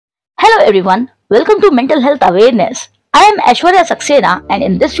everyone, welcome to Mental Health Awareness. I am Aishwarya Saxena and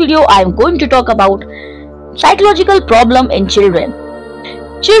in this video I am going to talk about psychological problem in children.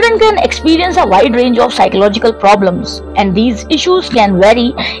 Children can experience a wide range of psychological problems and these issues can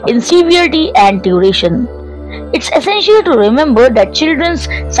vary in severity and duration. It's essential to remember that children's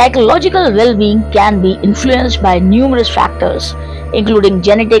psychological well-being can be influenced by numerous factors, including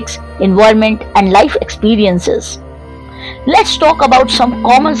genetics, environment, and life experiences. Let's talk about some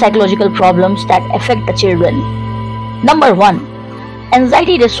common psychological problems that affect the children. Number 1.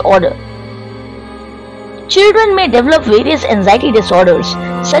 Anxiety disorder. Children may develop various anxiety disorders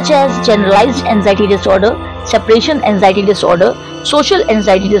such as generalized anxiety disorder, separation anxiety disorder, social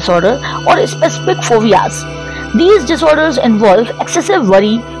anxiety disorder, or specific phobias. These disorders involve excessive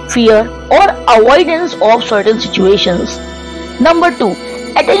worry, fear, or avoidance of certain situations. Number 2.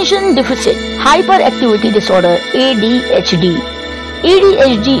 Attention Deficit Hyperactivity Disorder (ADHD).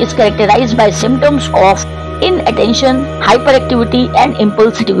 ADHD is characterized by symptoms of inattention, hyperactivity, and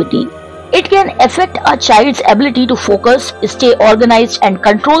impulsivity. It can affect a child's ability to focus, stay organized, and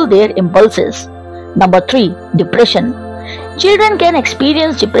control their impulses. Number 3. Depression. Children can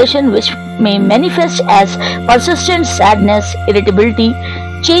experience depression which may manifest as persistent sadness, irritability,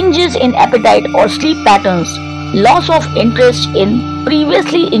 changes in appetite or sleep patterns, loss of interest in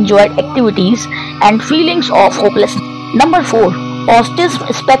previously enjoyed activities, and feelings of hopelessness. Number 4.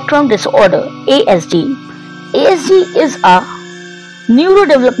 Autism Spectrum Disorder (ASD). ASD is a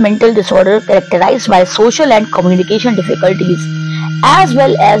neurodevelopmental disorder characterized by social and communication difficulties, as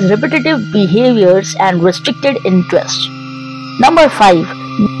well as repetitive behaviors and restricted interest. Number 5.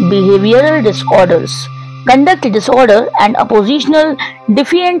 Behavioral disorders. Conduct disorder and oppositional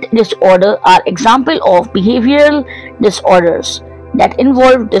defiant disorder are examples of behavioral disorders that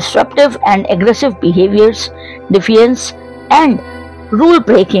involve disruptive and aggressive behaviors, defiance, and rule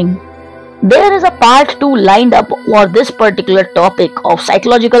breaking. There is a part 2 lined up for this particular topic of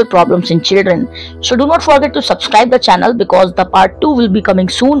psychological problems in children. So do not forget to subscribe the channel because the part 2 will be coming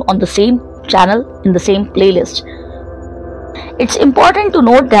soon on the same channel in the same playlist. It's important to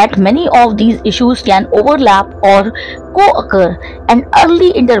note that many of these issues can overlap or co-occur, and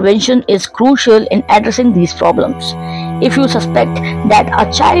early intervention is crucial in addressing these problems. If you suspect that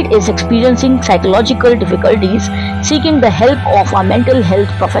a child is experiencing psychological difficulties, seeking the help of a mental health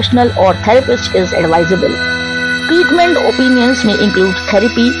professional or therapist is advisable. Treatment opinions may include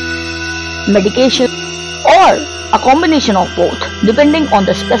therapy, medication, or a combination of both, depending on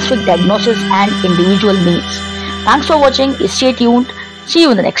the specific diagnosis and individual needs. Thanks for watching. Stay tuned. See you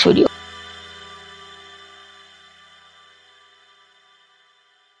in the next video.